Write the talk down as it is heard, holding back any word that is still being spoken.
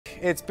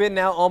It's been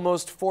now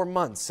almost 4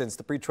 months since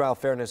the Pretrial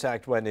Fairness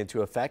Act went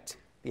into effect.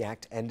 The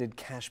act ended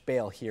cash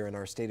bail here in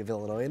our state of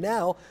Illinois. And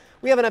now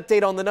we have an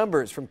update on the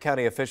numbers from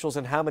county officials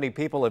and how many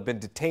people have been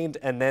detained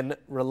and then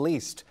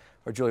released.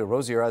 Our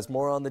Rosier has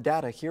more on the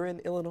data here in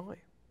Illinois.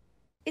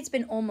 It's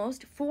been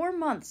almost 4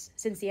 months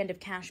since the end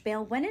of cash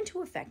bail went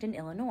into effect in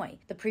Illinois.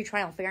 The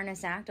Pretrial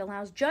Fairness Act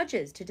allows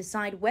judges to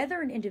decide whether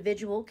an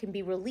individual can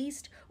be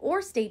released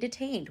or stay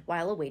detained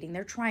while awaiting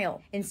their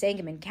trial. In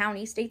Sangamon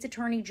County, State's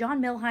Attorney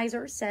John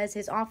Milhiser says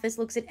his office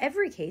looks at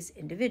every case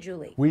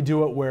individually. We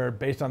do it where,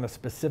 based on the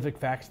specific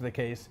facts of the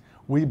case,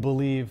 we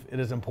believe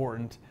it is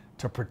important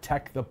to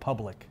protect the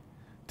public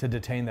to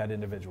detain that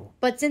individual.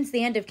 But since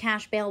the end of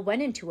cash bail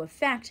went into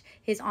effect,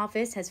 his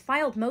office has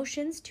filed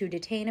motions to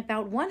detain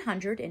about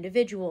 100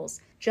 individuals.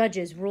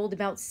 Judges ruled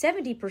about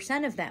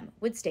 70% of them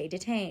would stay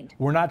detained.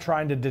 We're not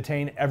trying to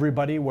detain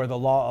everybody where the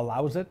law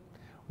allows it.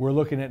 We're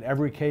looking at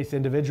every case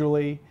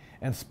individually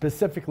and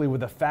specifically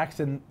with the facts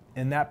in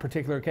that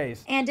particular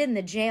case. And in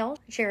the jail,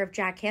 Sheriff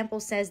Jack Campbell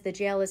says the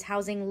jail is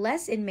housing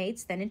less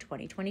inmates than in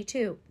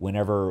 2022.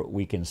 Whenever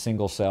we can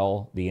single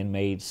cell the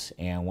inmates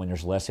and when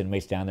there's less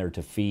inmates down there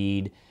to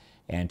feed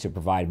and to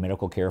provide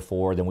medical care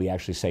for, then we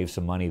actually save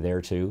some money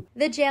there too.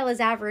 The jail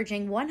is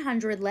averaging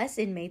 100 less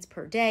inmates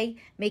per day,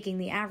 making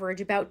the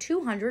average about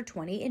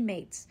 220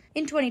 inmates.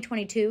 In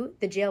 2022,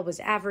 the jail was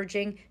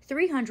averaging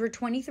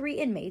 323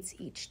 inmates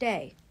each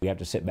day. We have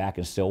to sit back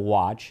and still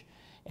watch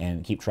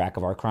and keep track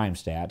of our crime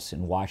stats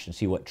and watch and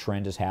see what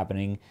trend is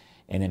happening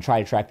and then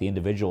try to track the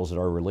individuals that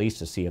are released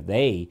to see if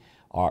they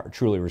are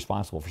truly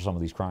responsible for some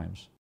of these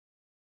crimes.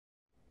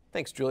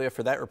 Thanks, Julia,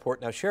 for that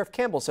report. Now, Sheriff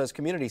Campbell says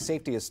community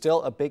safety is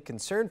still a big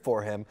concern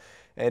for him,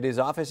 and his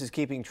office is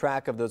keeping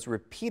track of those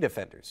repeat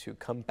offenders who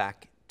come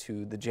back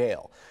to the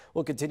jail.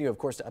 We'll continue, of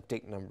course, to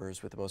update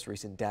numbers with the most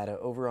recent data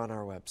over on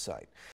our website.